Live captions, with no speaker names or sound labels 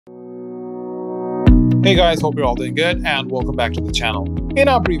Hey guys, hope you're all doing good and welcome back to the channel. In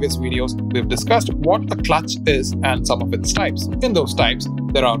our previous videos, we've discussed what a clutch is and some of its types. In those types,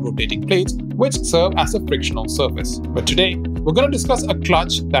 there are rotating plates which serve as a frictional surface. But today, we're going to discuss a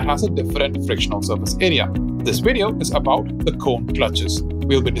clutch that has a different frictional surface area. This video is about the cone clutches.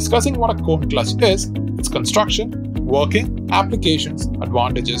 We'll be discussing what a cone clutch is, its construction, working, applications,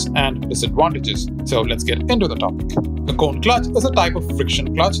 advantages, and disadvantages. So let's get into the topic. A cone clutch is a type of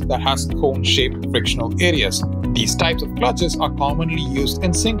friction clutch that has cone-shaped frictional areas. These types of clutches are commonly used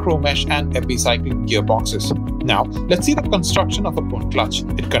in synchromesh and epicyclic gearboxes. Now, let's see the construction of a cone clutch.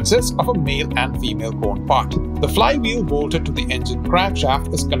 It consists of a male and female cone part. The flywheel bolted to the engine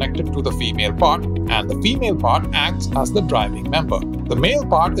crankshaft is connected to the female part, and the female part acts as the driving member. The male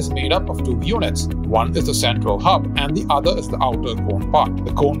part is made up of two units. One is the central hub and the other is the outer cone part.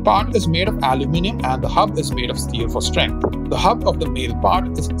 The cone part is made of aluminium and the hub is made of steel for strength. The hub of the male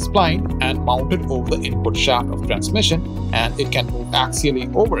part is splined and mounted over the input shaft of transmission, and it can move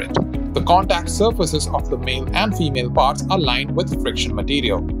axially over it. The contact surfaces of the male and female parts are lined with friction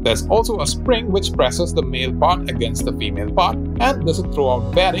material. There's also a spring which presses the male part against the female part, and there's a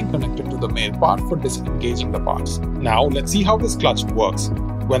throwout bearing connected to the male part for disengaging the parts. Now let's see how this clutch works.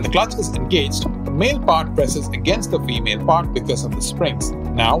 When the clutch is engaged, the male part presses against the female part because of the springs.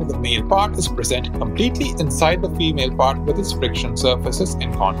 Now the male part is present completely inside the female part with its friction surfaces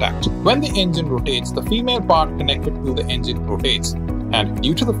in contact. When the engine rotates, the female part connected to the engine rotates. And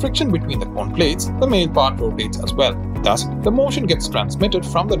due to the friction between the cone plates, the male part rotates as well. Thus, the motion gets transmitted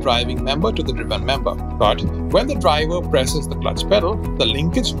from the driving member to the driven member. But when the driver presses the clutch pedal, the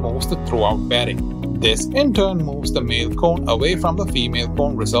linkage moves the throwout bearing. This in turn moves the male cone away from the female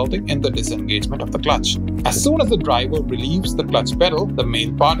cone, resulting in the disengagement of the clutch. As soon as the driver relieves the clutch pedal, the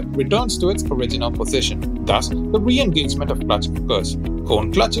male part returns to its original position. Thus, the re-engagement of clutch occurs.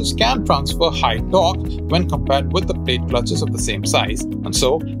 Cone clutches can transfer high torque when compared with the plate clutches of the same size, and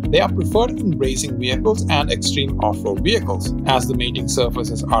so they are preferred in racing vehicles and extreme off-road vehicles. As the mating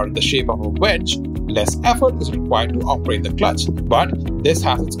surfaces are in the shape of a wedge, less effort is required to operate the clutch, but this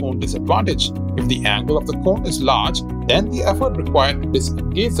has its own disadvantage. If the angle of the cone is large, then the effort required to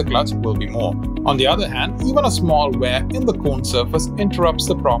disengage the clutch will be more. On the other hand, even a small wear in the cone surface interrupts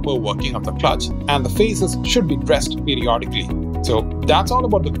the proper working of the clutch, and the faces should be dressed periodically. So that's all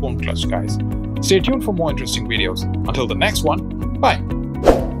about the cone clutch, guys. Stay tuned for more interesting videos. Until the next one, bye.